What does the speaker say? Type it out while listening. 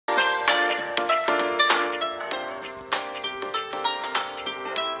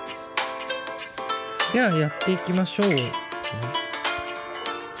ではやっていきましょう。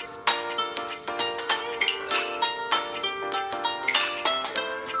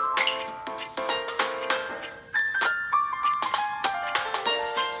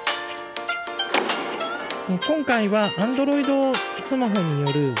今回は Android スマホに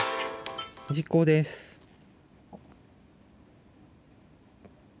よる実行です。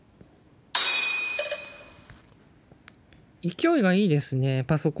勢いがいいですね、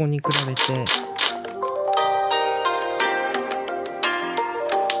パソコンに比べて。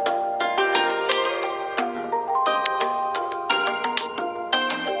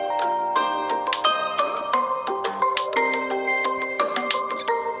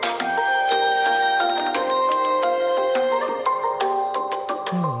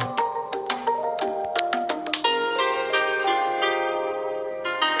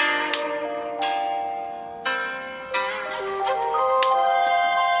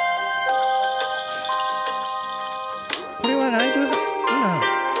これはライブ今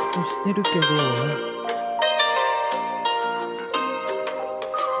そうしてるけど、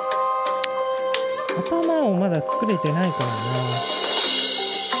頭をまだ作れてないからな。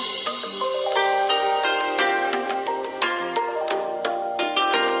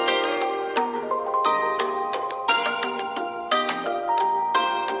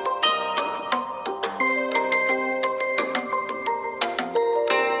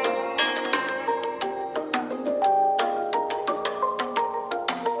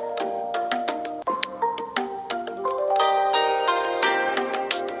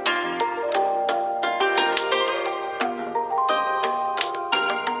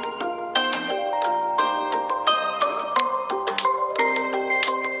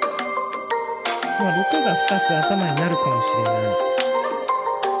6が2つ頭になるかもしれな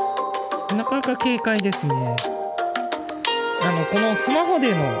い。なかなか軽快ですね。このスマホ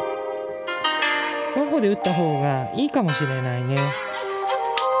で打った方がいいかもしれないね。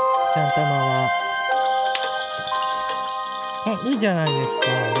ちゃん玉は。あ、いいじゃないですか。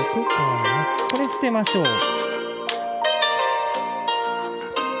6か。これ捨てましょう。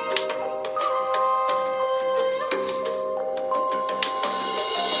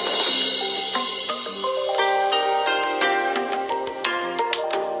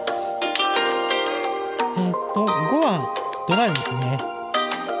5はドライですね。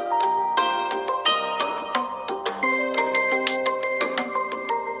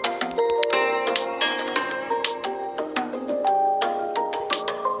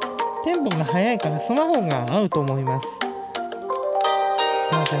テンポが速いからスマホが合うと思います。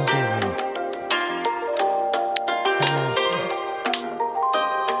麻雀ゲームは。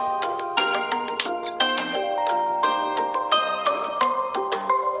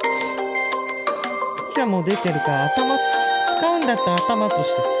1はもう出てるから頭使うんだったら頭と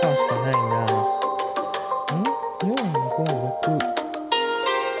して使うしかないな。4、5、6。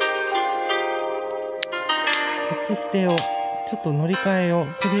こっち捨てよう。ちょっと乗り換えよ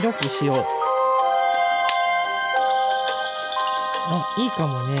う。手広くしよう。あ、いいか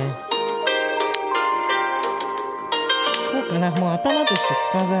もね。こうかな。もう頭として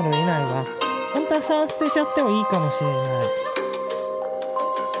使わざるを得ないわ。本当は3捨てちゃってもいいかもしれない。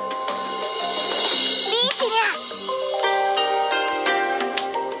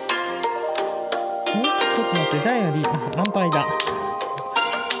ちょっと待って、ダイアリー、安牌だ。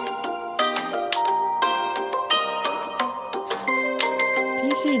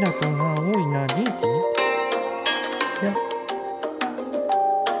PC だとな、多いな、リーチ？いや。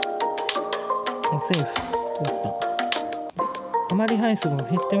セーフ。通った。あまり配数が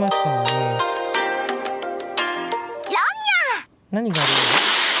減ってますからね。何があ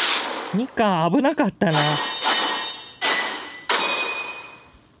るの？ 2 か、危なかったな。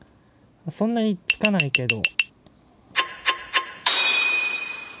そんなにつかないけど。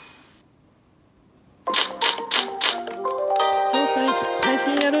配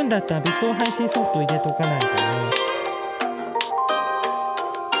信やるんだったら別の配信ソフト入れとかないとね。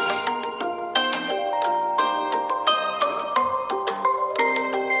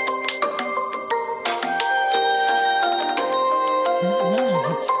7、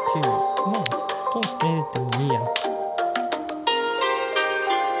8、9。まあ、通して入れてもいいや。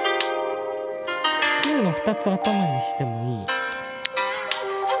9の2つ頭にしてもいい。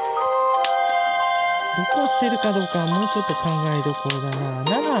6を捨てるかどうかはもうちょっと考えどころだな。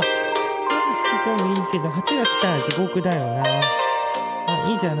7捨ててもいいけど、8が来たら地獄だよな。あ、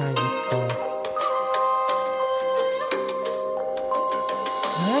いいじゃないですか。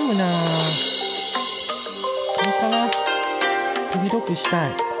悩むな。これかな。手広くした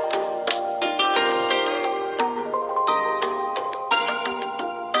い。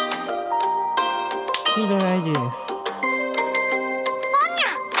捨スピード大事です。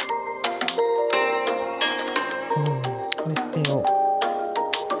これ捨てよう。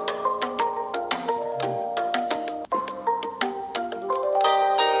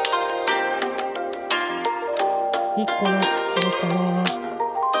次これかな。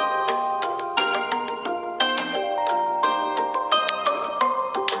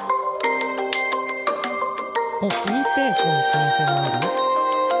お、いいペーコの可能性もある。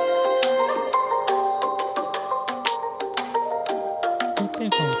いいペー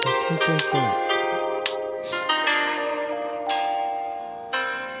コのトイトイトイ。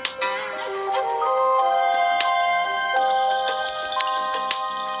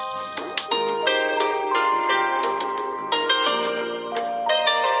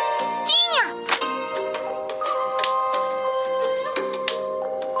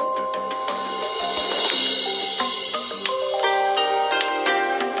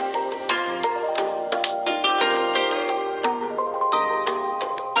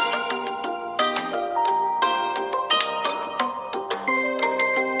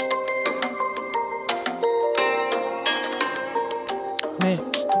ね、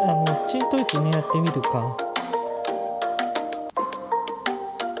チントイツね、やってみるか。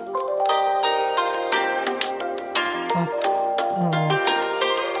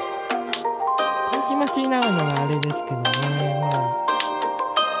短期待ちになるのがあれですけどね、まあ、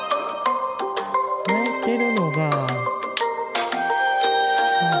泣いてるのが、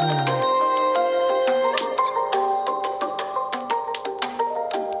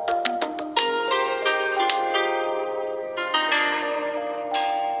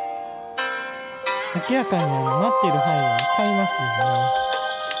明らかに待ってる範囲は変わりますよね。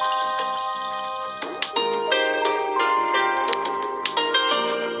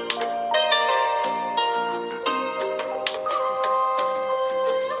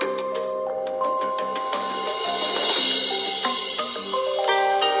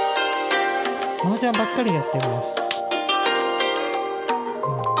麻雀ばっかりやってます。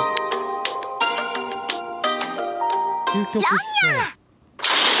究極しそう。と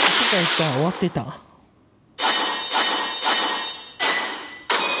か言ったら終わってた。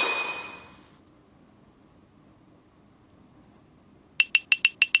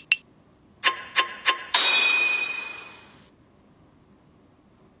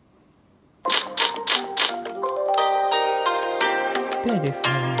ペイですね、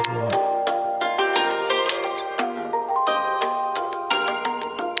まずは。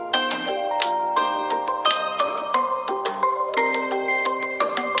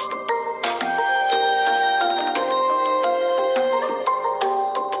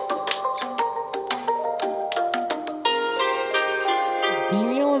微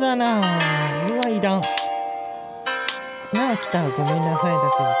妙だなぁ。俺はいらん。7来たらごめんなさいだけ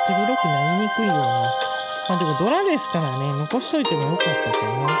ど、手広くなりにくいような。まあでもドラですからね、残しといてもよかったか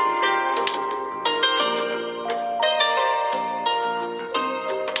な。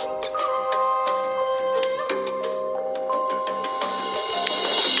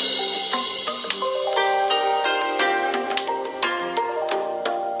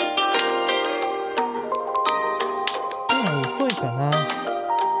遅いかな。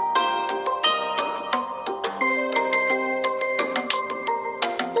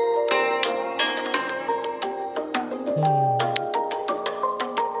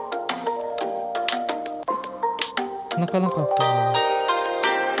泣かなかったな。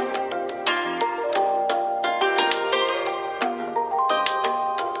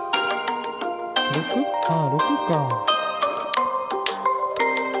6？ ああ、6か。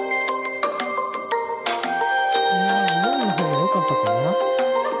4の方が良かったかな。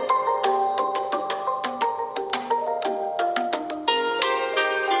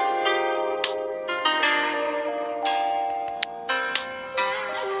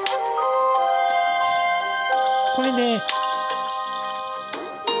これで、い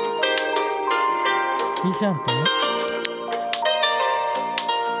いじゃんってね。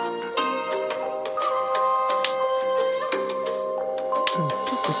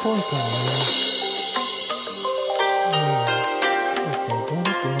ちょっと遠いからね。そうか、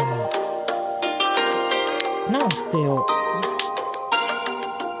567。7捨てよう。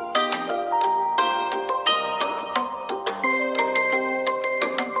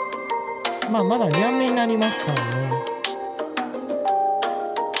まあ、まだ2番目になりますからね。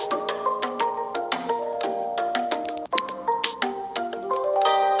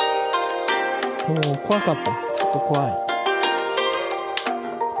おお、怖かった。ちょっと怖い。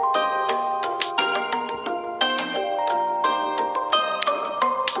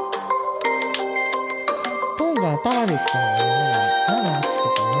トンが頭ですからね。7、8と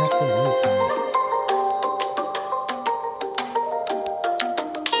か狙ってもいいかな。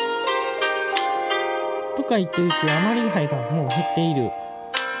か行ってるうち余り牌がもう減っている。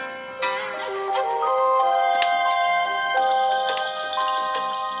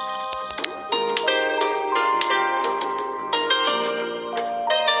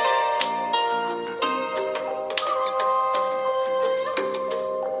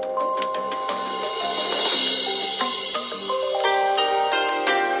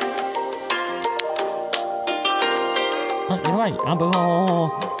あ、やばい。あ、ぶおー。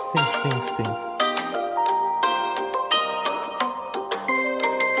セーフ、セーフ、セーフ。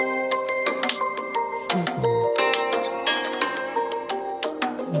そうそう。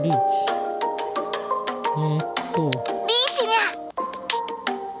リーチ。リーチにゃ。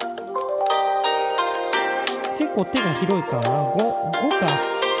結構手が広いかな。5か。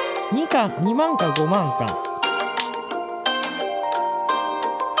2か、2万か5万か。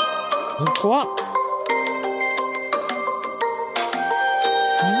怖っ。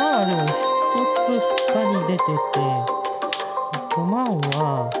2万はでも1つ2に出てて、5万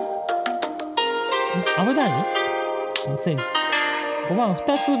は、危ない？セーフ。5万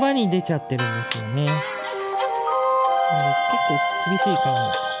2つ場に出ちゃってるんですよね。結構厳しいかも。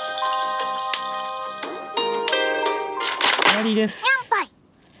終わりです。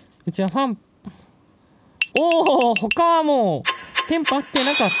うちはファン。おお、他はもう、テンポ合って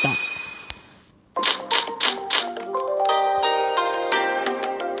なかった。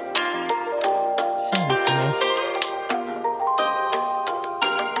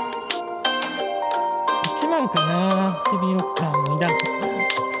1万かな。手広く、あ、もういらん。こ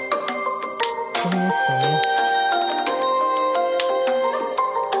れですかね。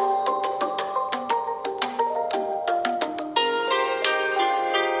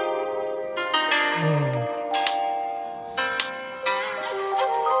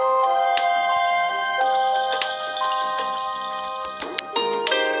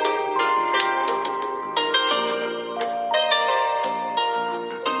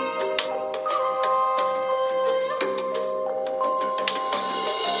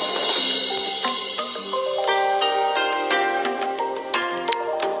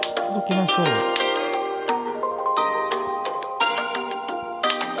続きましょう。こ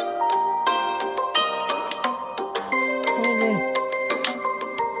れで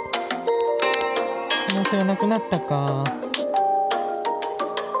可能性がなくなったか。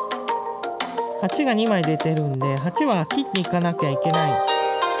8が2枚出てるんで、8は切っていかなきゃいけない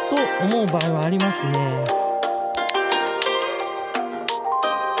と思う場合はありますね。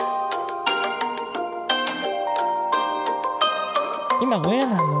今親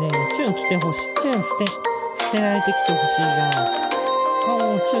なんでチュン来てほしい、チュン捨てられてきてほしいが、他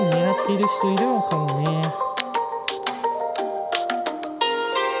もチュン狙っている人いるのかもね。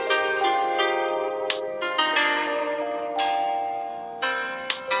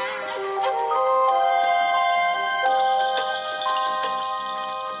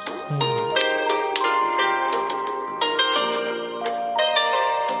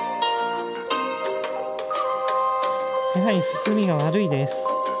やはり進みが悪いです。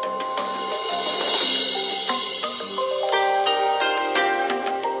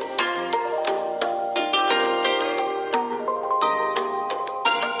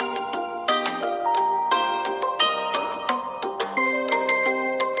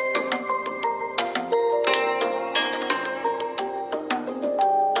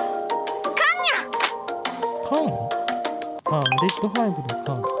カン？あ、レッドファイブの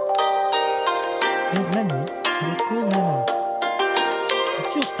カン。何？ 6、7、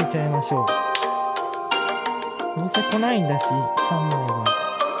8を捨てちゃいましょう。どうせ来ないんだし、3枚は。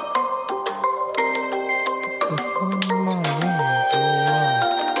3万、4、5は、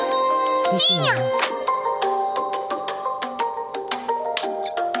厳しいな。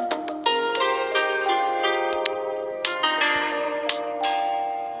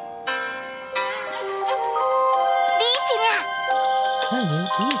何？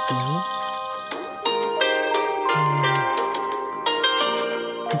リーチ？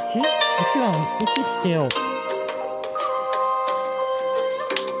 1 は1捨てよう。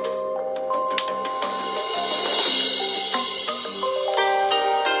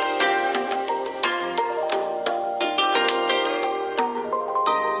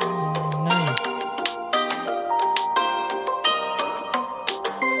ない。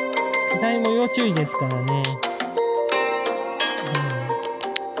左も要注意ですからね。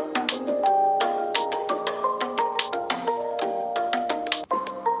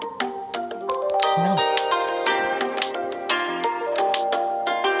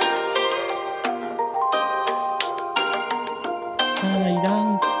いらん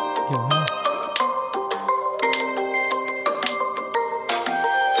よな。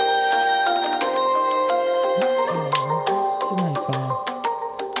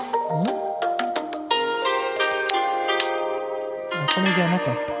これじゃな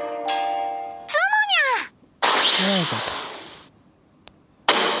かった。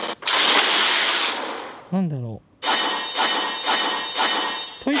なんだろう。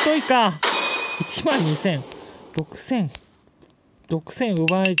トイトイか。12000、6000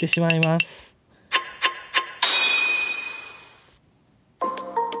奪われてしまいます。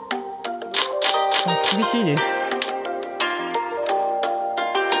厳しいです。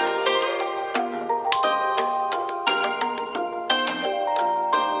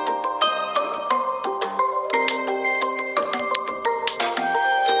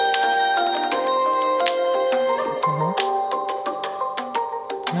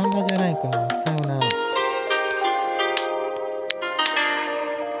ナンバじゃないかな。さよなら。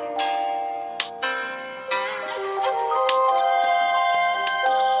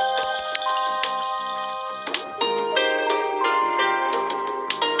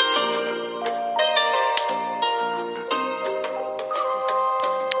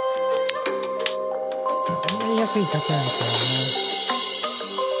役に立たないからな。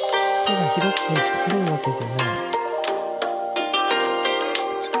手が広いわけじゃない。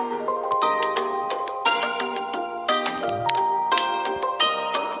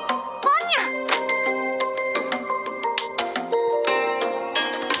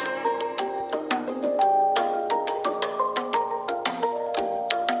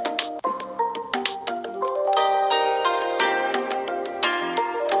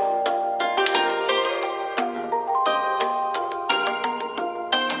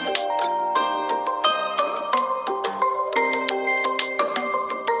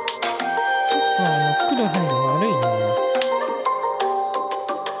来る範囲が悪いな。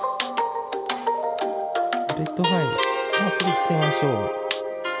レッドファイル。これ捨てましょう。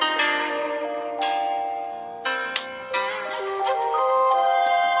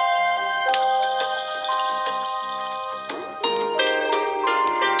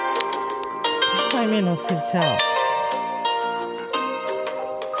3回目のスシャー。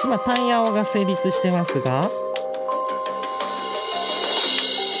今、単ヤオが成立してますが、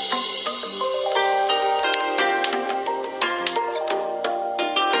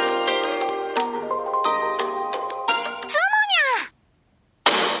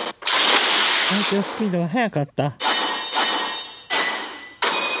相手のスピードが速かった。3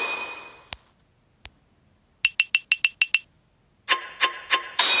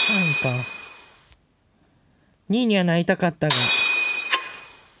位か。2位にはなりたかったが。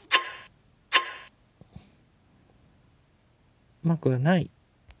うまくはない。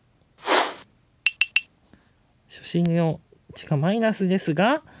初心の値がマイナスです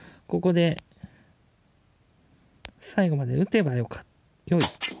が、ここで最後まで打てばよい。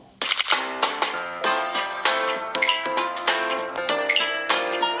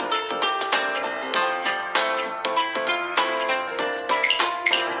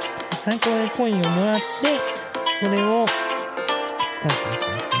最高でコインをもらって、それを使うというこ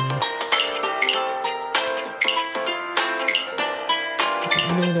とですね。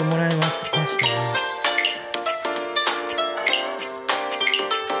いろいろもらいましたね。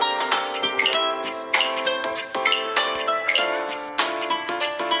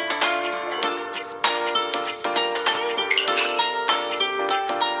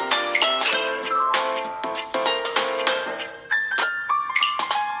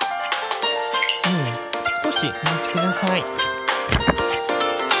少しお待ちください。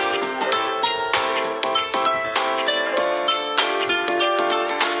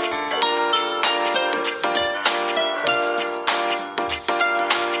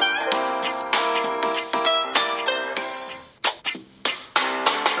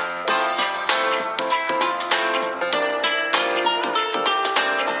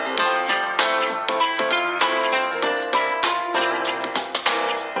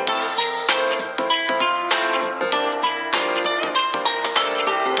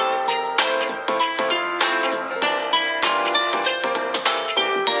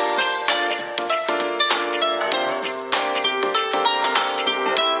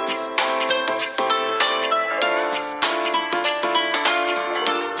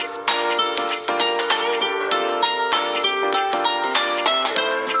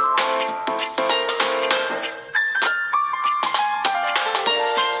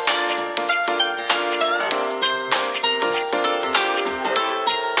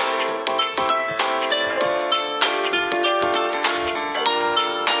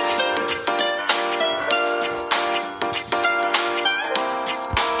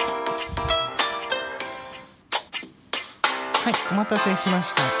はい、お待たせしま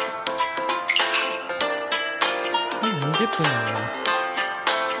した。20分なんだ。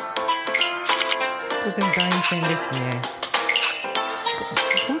当然団員戦ですね。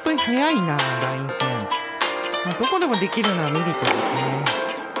本当に早いな、ライン戦。まあ、どこでもできるのはメリットですね。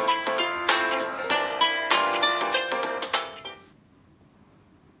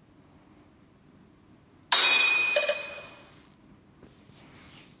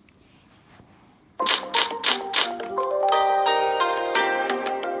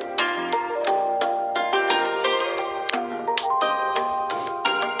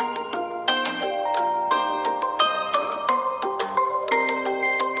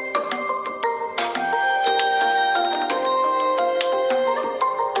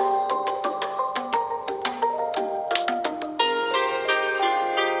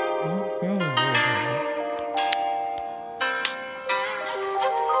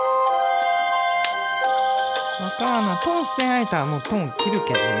トンしてないとはもうトン切る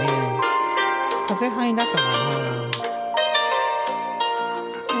けどね。風牌だからな。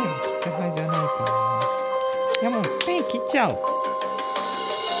風牌じゃないからな。いやもうペン切っちゃう。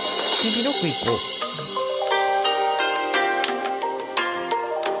手広くいこう。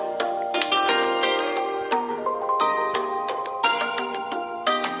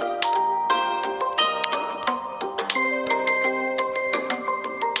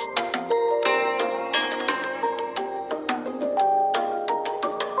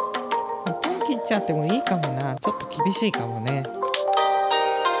切っちゃってもいいかもな。ちょっと厳しいかもね。微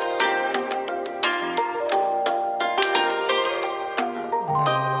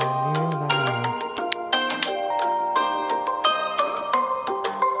妙だな。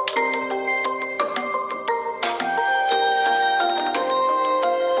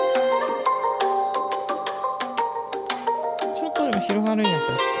ちょっとでも広がるんやっ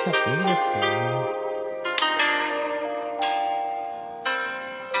たら切っちゃっていいんですけどね。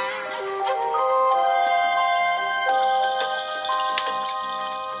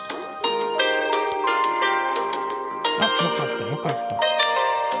よかった。じ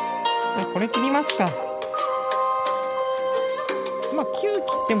ゃあこれ切りますか。まあ9切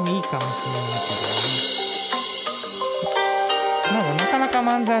ってもいいかもしれないけどね。なかなか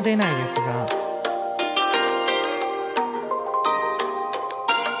マンザー出ないですが。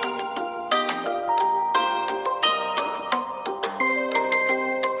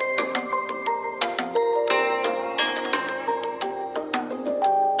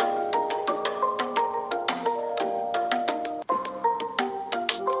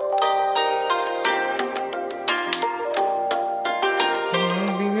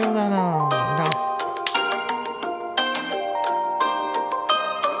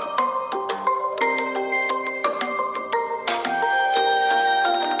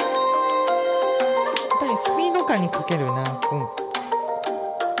スピード感にかけるな、セッター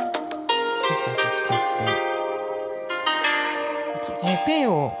と違って。ペイ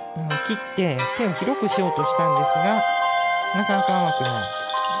を切って手を広くしようとしたんですが、なかなか甘くない。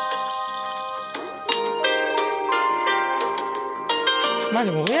まあで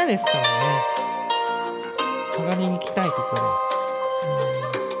も親ですからね、上がりに行きたいところ。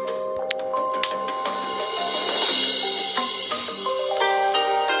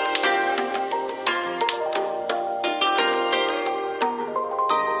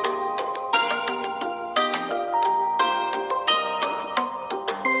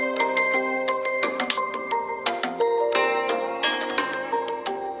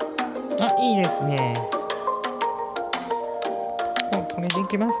あ、いいですね。これでい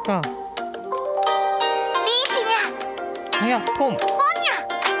きますか。あや、ポン。安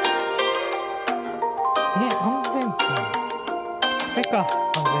全牌。これか、安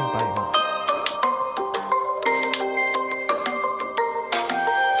全牌は。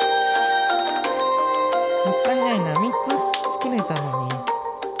もったいないな、3つ作れたのに。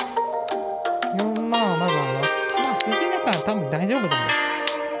4万はまだまあ、筋だから多分大丈夫だね。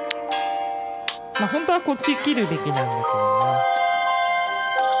まあ、本当はこっち切るべきなんだけどな。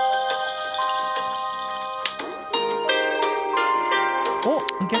お、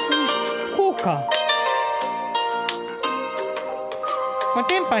逆にこうか。これ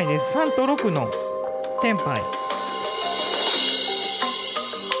テンパイです。3と6のテンパイ。こ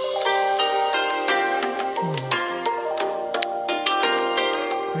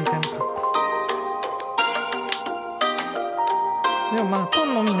れじゃなかった。でもまあト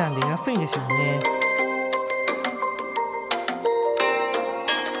ンのみなんで安いでしょうね。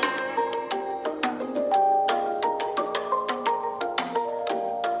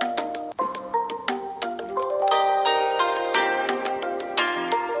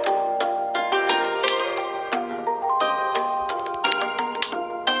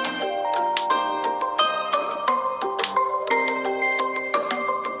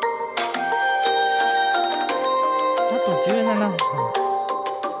あと17分。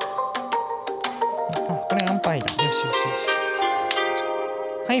敗だ。よしよしよし。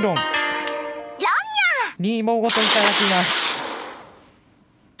はい、ロン。リーボーごといただきます。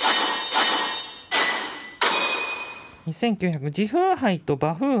2900。自風杯と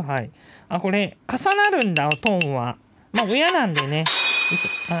馬風杯。あ、これ重なるんだ、トーンは。まあ親なんでね、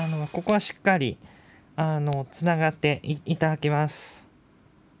ここはしっかりつながっていただきます。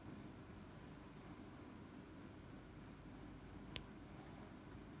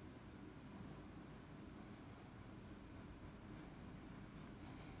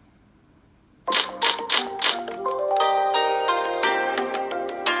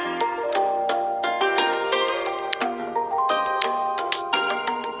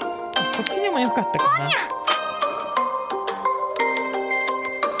こっちでもよかったかな。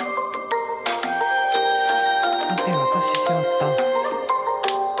手渡してしまった。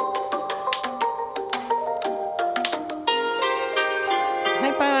ハ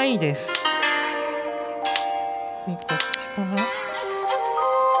イパーはいいです。次こっちかな。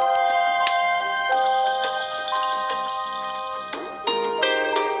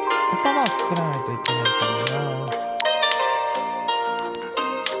頭を作らないといけないからな。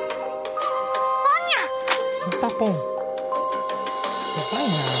またポン。やばいな。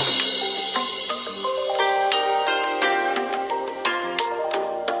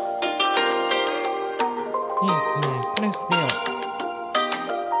いいですね。これ捨てよう。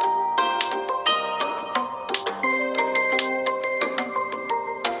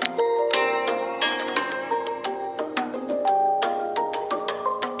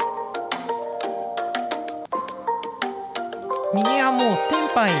右はもうテン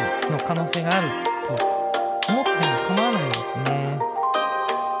パイの可能性があると思っても構わないですね。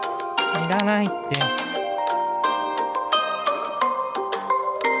いらないって。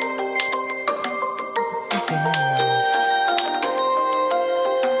ついてないな。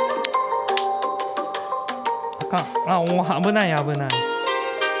あかん。あ、お、危ない危ない。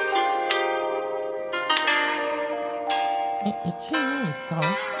1、2、3？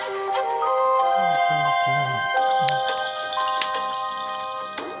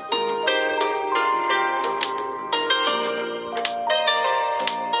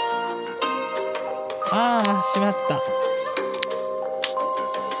ああ、しまった。も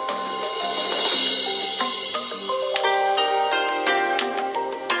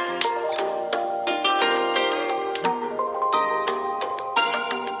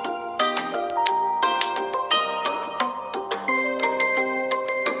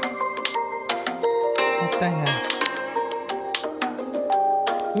ったいない。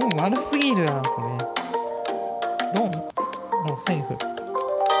悪すぎるやん、これ。ロン？もうセーフ。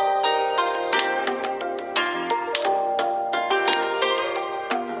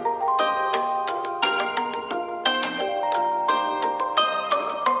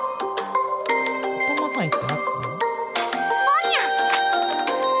入ってあった？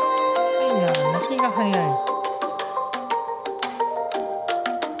いいな、泣きが早い。素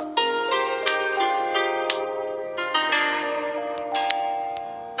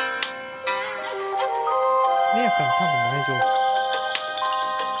手やから多分大丈夫。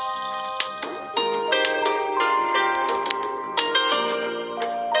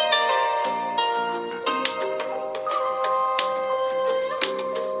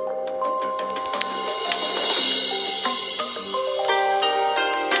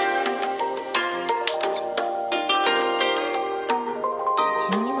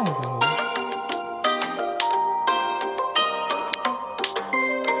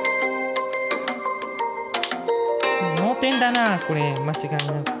脳天だな、これ間違いなく。リ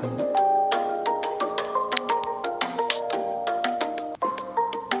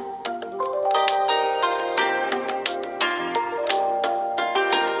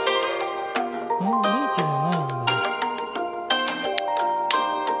ーチじゃないんだ。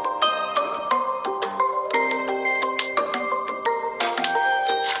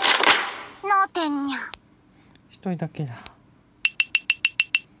脳天にゃ。一人だけだ。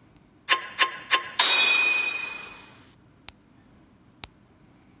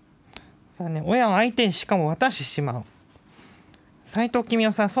さあね、親を相手にしかも渡してしまう。斉藤君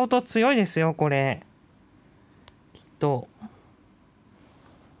代さん相当強いですよ、これ。きっと。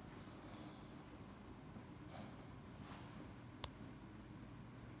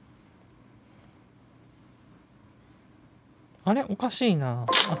あれおかしいな。あ、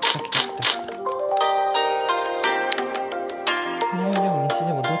来た来た来た来た。南でも西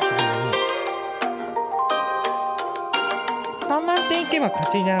でもどっちでもいい。3万点いけば勝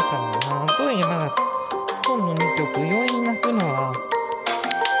ちだからな。とはいえまだ本の2曲容易に泣くのは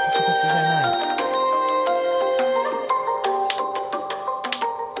特撮じゃない。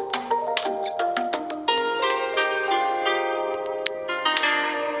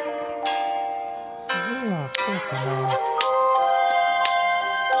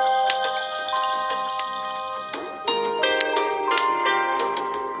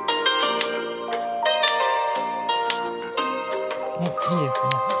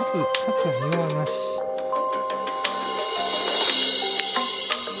勝つは言わなし。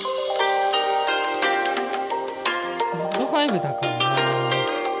レッド5だからな。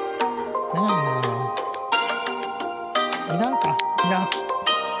ないな。いらんか。いらん。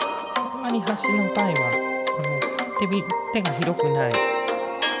あんまり端のパイは手が広くない。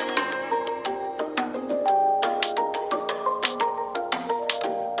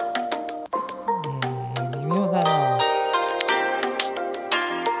微妙だな。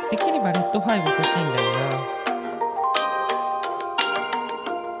できればレッド5欲しいんだよな。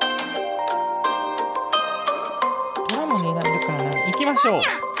ドラも狙えるからな。行きましょう。ど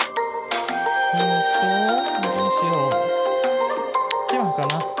うしよう。1番かな。あ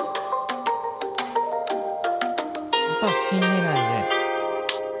とはチン狙いで。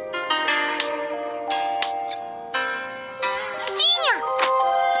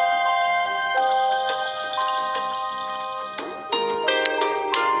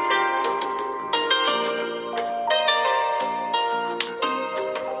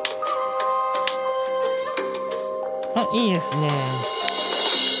あ、いいですね。こ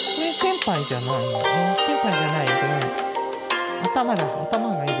れテンパイじゃないの。テンパイじゃない。ごめん。頭だ。頭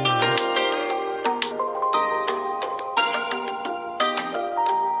がいるよね。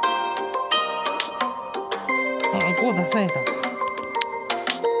あ、5出されたか。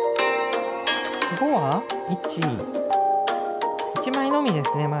5は 1枚のみで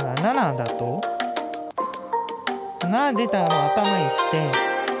すね。まだ7だと。7出たらもう頭にして、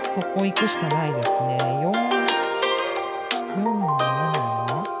そこ行くしかないですね。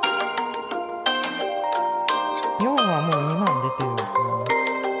4はもう2万出てるのかな。行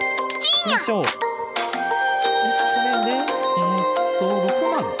きましょう。これで、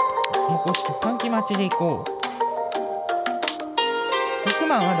6万残して短期待ちでいこう。6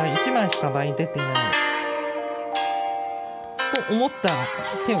万まだ1枚しか倍出てない。と思ったら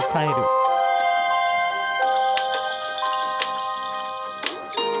手を変える。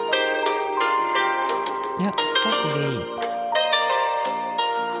いや、ストップでいい。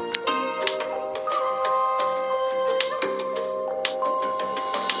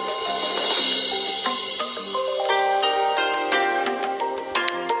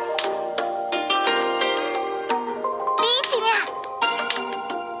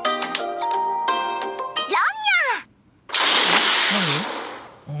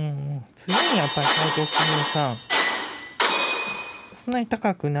強いね、やっぱり斎藤君さん。そんなに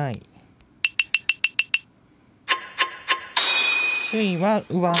高くない。首位は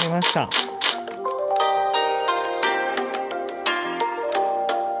奪われました。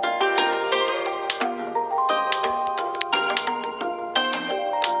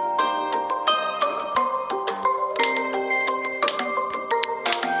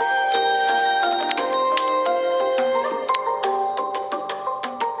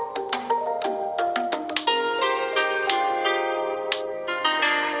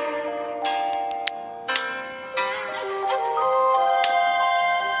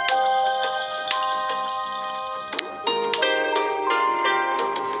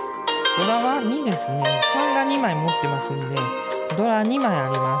ドラは2ですね。3が2枚持ってますんで、ドラ2枚あ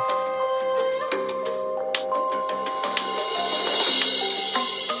ります。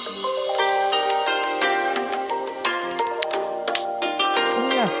こ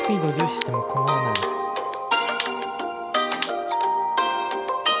れはスピード重視しても構わない。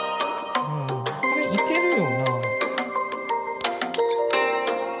これいけるよな。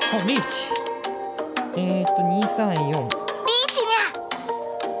あ、リーチ。234。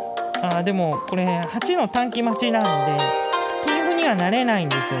でもこれ8の短期待ちなんでピンフにはなれないん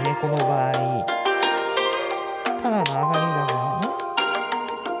ですよね、この場合。ただの上がり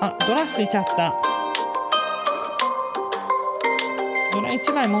だな。ドラ捨てちゃった。ドラ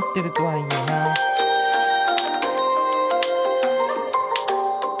1枚持ってるとはいえな。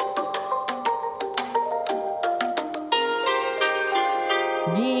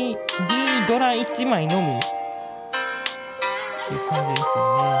D ドラ1枚のみっていう感じです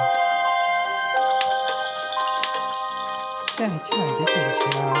よね。じゃあ1枚出てるし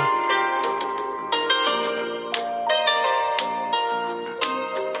な。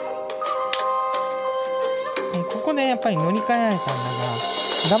ここでやっぱり乗り換えられたんだが、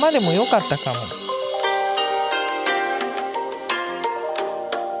ダマでもよかったかも。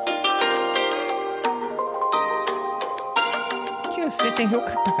9捨ててよかっ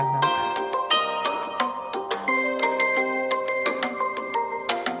たかな。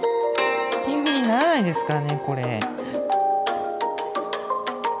ピンフにならないですからね、これ。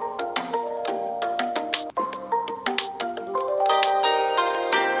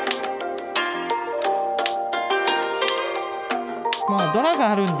ドラ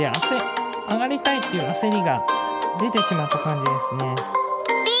があるんで上がりたいっていう焦りが出てしまった感じですね。リー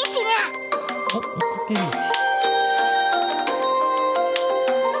チにゃ。お、追っかけリーチ。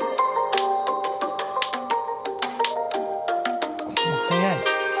この早い。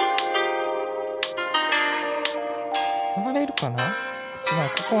上がれるかな。違う、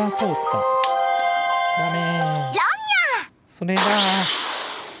ここは通った。ダメー。ロンニャ。それだ。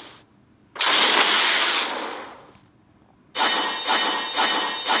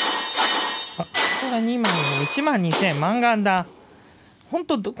あ、ここが2枚の12000マンガンだ。ほん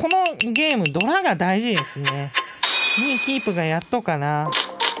とこのゲームドラが大事ですね。2位キープがやっとかな。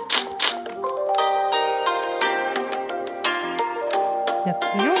いや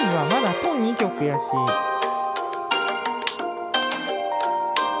強いわ。まだトン2曲やし。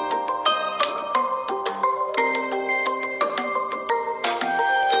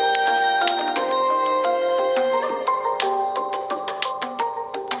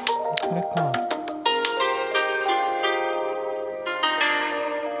これか。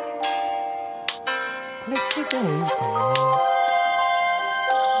これ捨ててもいいかもね。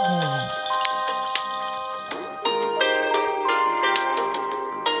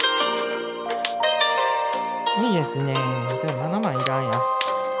うん。いいですね。じゃあ7枚いらんや。こ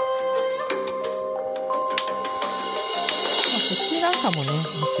ちらかもね、むし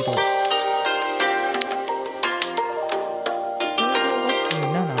ろ。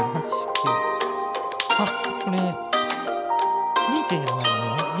あ、これ、リーチじゃないの？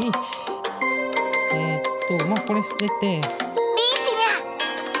リーチ。まあ、これ捨てて、リーチにゃ。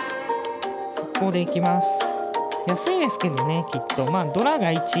速攻でいきます。安いですけどね、きっと。まあ、ドラ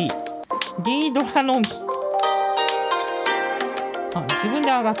が1。リードラのみ。あ、自分で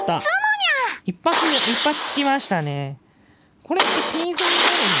上がった。一発つきましたね。これってピンフになるん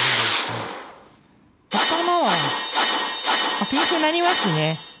だよ。頭は、あ、ピンフになります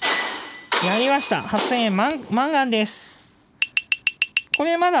ね。やりました。8000円マンガンです。こ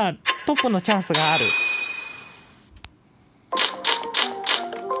れまだトップのチャンスがある。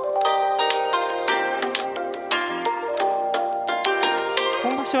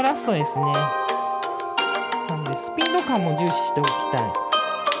今場所ラストですね。なんでスピード感も重視しておきたい。こ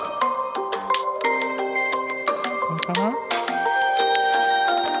れかな？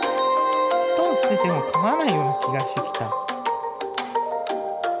トン捨てても構わないような気がしてきた。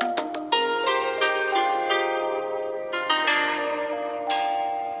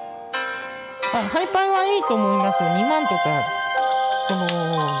ハイパイはいいと思いますよ。2万とか、この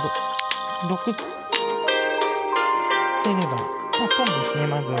6つてれば、まあ、トンですね、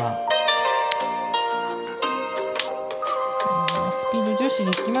まずは。スピード重視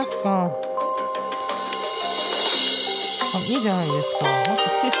でいきますか。あ、いいじゃないですか。まあ、こ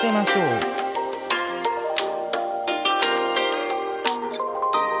っち捨てましょう。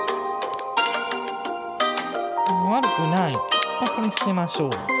悪くない。まあ、これ捨てましょう。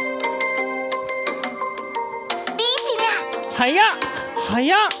早っ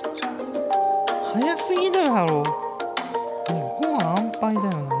早すぎるやろ。5は安牌だよ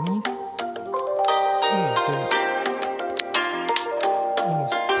な。2、4、5。よ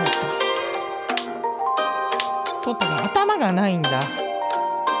し、取ったが頭がないんだ。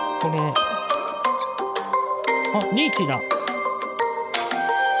これ。あ、リーチだ。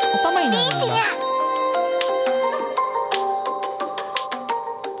頭になるんだ。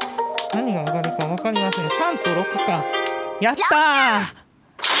何が上がるか分かりません。3と6か。やったー！や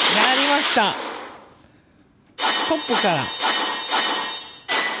りました。トップから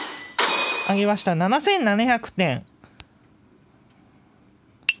上げました。7700点。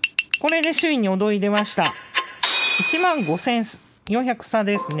これで首位に躍り出ました。15400差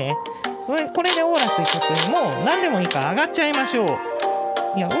ですね。これでオーラス一つにもう何でもいいから上がっちゃいましょう。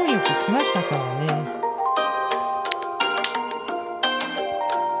いや、運よく来ましたからね。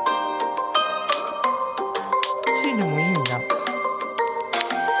でもいいんだ。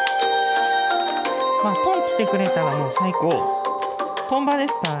まあトン来てくれたらもう最高。トンバで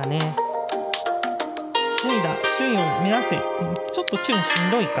すからね。首位だ。首位を目指せ。ちょっとチューンし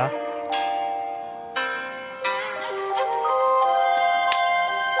んどいか。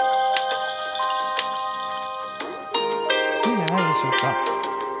いいんじゃないでしょうか。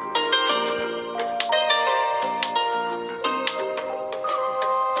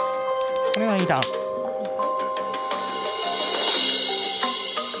これはいいだ。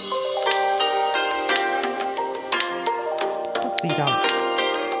いらん。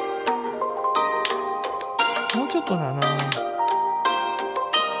もうちょっとだな。い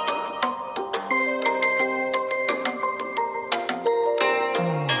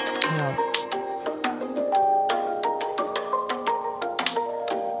や。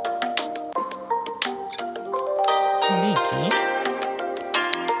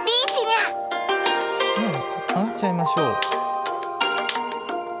ちゃいましょう。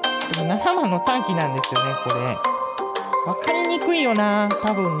でも7番の短期なんですよね、これ。分かりにくいよな、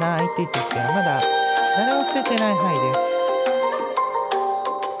多分な、相手って言っては。まだ誰も捨ててない範囲です。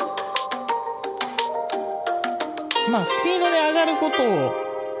まあ、スピードで上がることを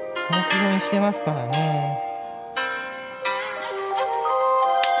目標にしてますからね。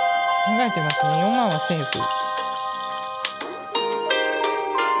考えてますね。4万はセーフ。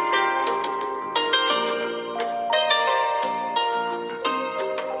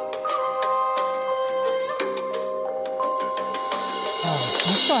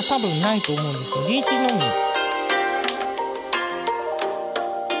元は多分ないと思うんですよ。リーチのみ。分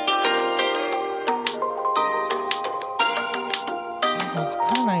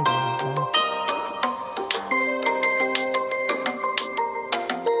かんないんだよ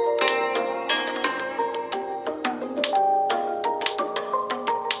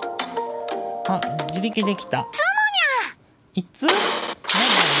な。あ、自力できた。いつ？なんだろう。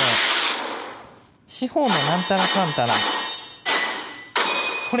司法のなんたらかんたら。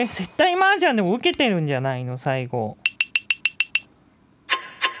これ絶対麻雀でも受けてるんじゃないの？最後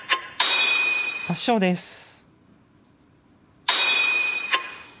8勝です。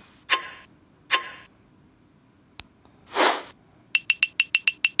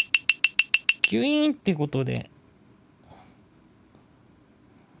ギュイーンってことで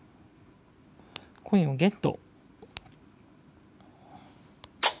コインをゲット。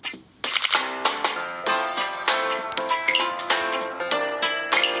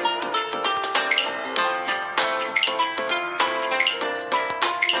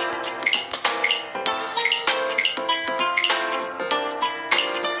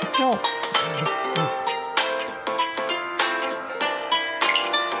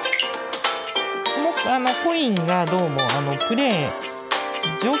コインがどうもプレイ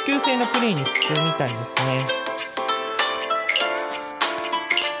上級生のプレイに必要みたいですね。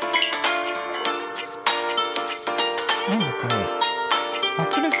なんだこれ。あ、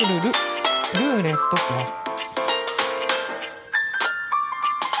くるくるルーレットか。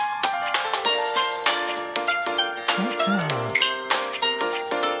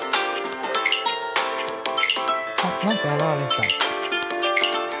あ、なんか現れた。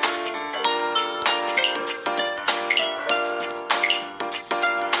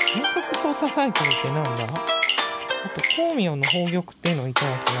操作サイクルってなんだ？あと光明の宝玉っていうのをいた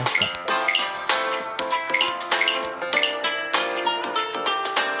だきました。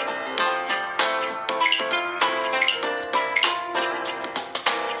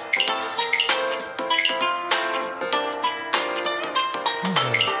なんだろ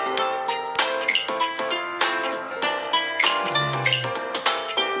う。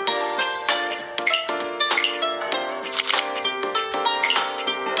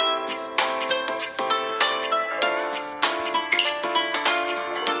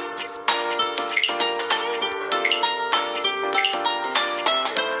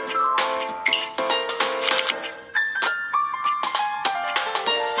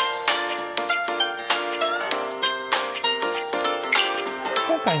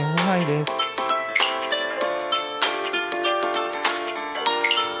今回の2敗です。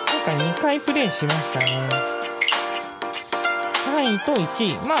今回2回プレイしましたね。3位と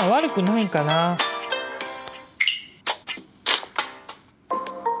1位。まあ悪くないかな。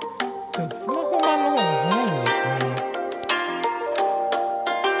でもスマホ版の方が早いんですね。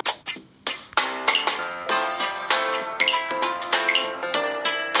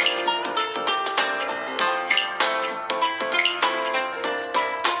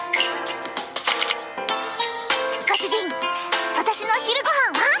私の昼ご飯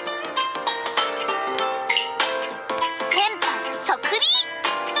は天パそっくり。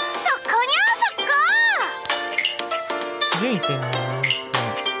そこにゃそこ。順位っていうのがありますが、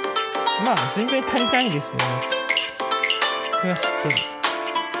まあ全然足りないですよね。それは知ってる。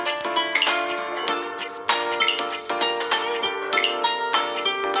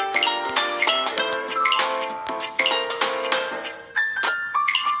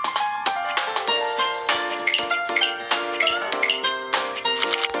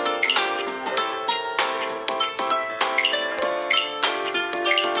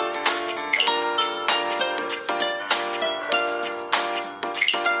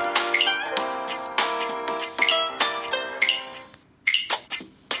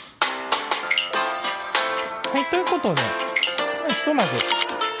はい、ということで、ひとまず、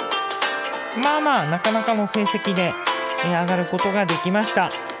まあまあ、なかなかの成績で上がることができました。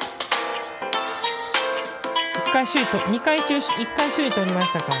1回首位と、2回中、1回首位取りま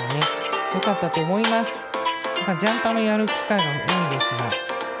したからね、良かったと思います。ジャンタメやる機会が多いですが、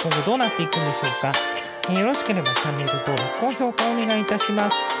今後どうなっていくんでしょうか。よろしければチャンネル登録、高評価お願いいたしま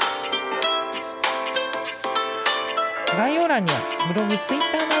す。概要欄にはブログ、ツイッ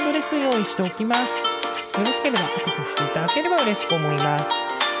ターのアドレス用意しておきます。よろしければアクセスしていただければ嬉しく思います。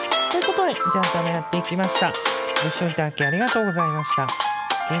ということで、ジャンタマやっていきました。ご視聴いただきありがとうございました。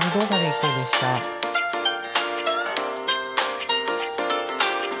ゲーム動画でいこうでした。